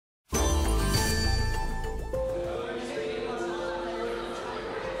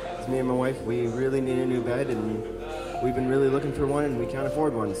Me and my wife, we really need a new bed, and we've been really looking for one, and we can't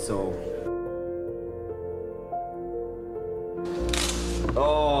afford one, so.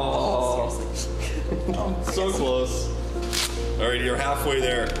 Oh, so close. All right, you're halfway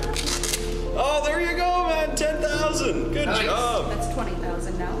there. Oh, there you go, man. 10,000. Good job. That's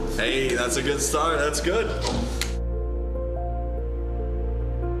 20,000 now. Hey, that's a good start. That's good.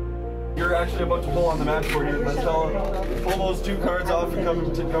 You're actually about to pull on the match board here. Let's tell him, pull those 2 cards off and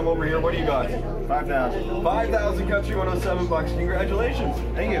come over here. What do you got? 5,000. 5,000 country, $107. Congratulations.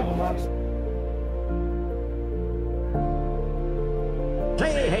 Thank you.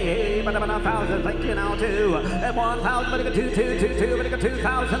 Hey, but I'm 1,000, thank you now, too. At 1,000, but I got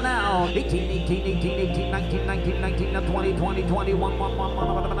 2,000 now. 18, 19, 20, 21,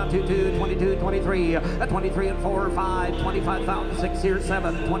 22, 22, 23. At 23 and 4, 5, 25,000, 6 here,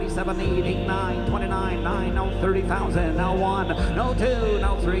 7, 27, 8, 9, 29, 9, now 30,000, now 1, now 2,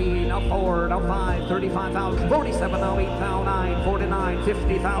 now 3, now 4, now 5, 35,000, 47, now 8, now 9, 49,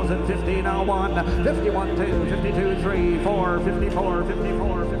 50,000, 50, now 1, 51, 2, 52, 3, 4, 54,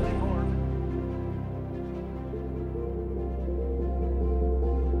 54, 54.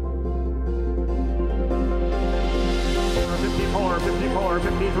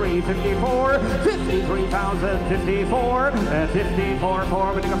 53, 54, 53,000, 54, and 54,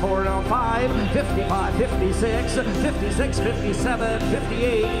 4, we got 4 on 5, 55, 56, 56, 57,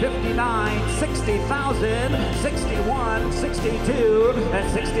 58, 59, 60,000, 61, 62,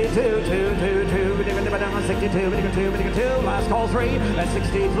 and 62, 2, 2, 2, we got down 62, we got 2, we got 2, last call 3, and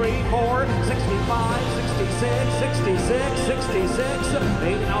 63, 4, 65, 66, 66, 66,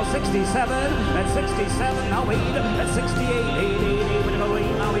 8, now 67, and 67, now 8, and 68, 8,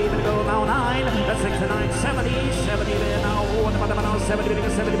 now 8, now 9, that's 69, 70, 70, now 70,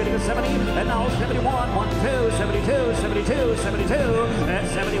 70, 70, and now 71, 1, 2, 72, 72, 72, and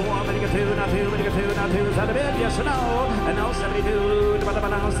 71, now 2, now 2, now 2, is that a bit? Yes or no? And now 72,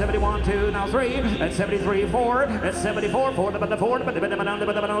 now 71, 2, now 3, and 73, 4, and 74, 4,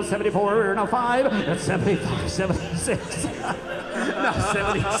 now 74, now 5, and 75, 76, now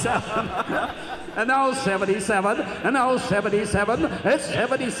 77. And now 77, and now 77, it's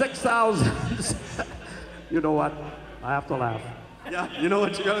 76,000. You know what? I have to laugh. Yeah, you know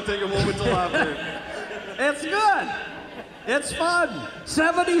what? You gotta take a moment to laugh here. It's good. It's fun.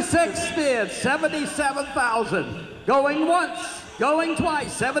 76 bids, 77,000. Going once, going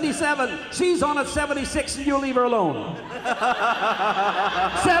twice, 77. She's on at 76 and you leave her alone.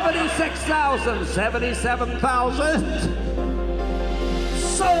 76,000, 77,000.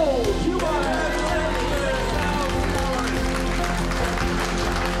 Sold. You are.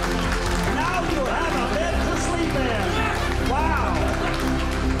 Now you have a bed to sleep in. Wow.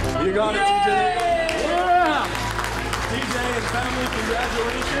 You got it, TJ. Yeah. TJ and family,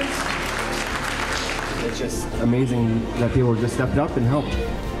 congratulations. It's just amazing that people just stepped up and helped.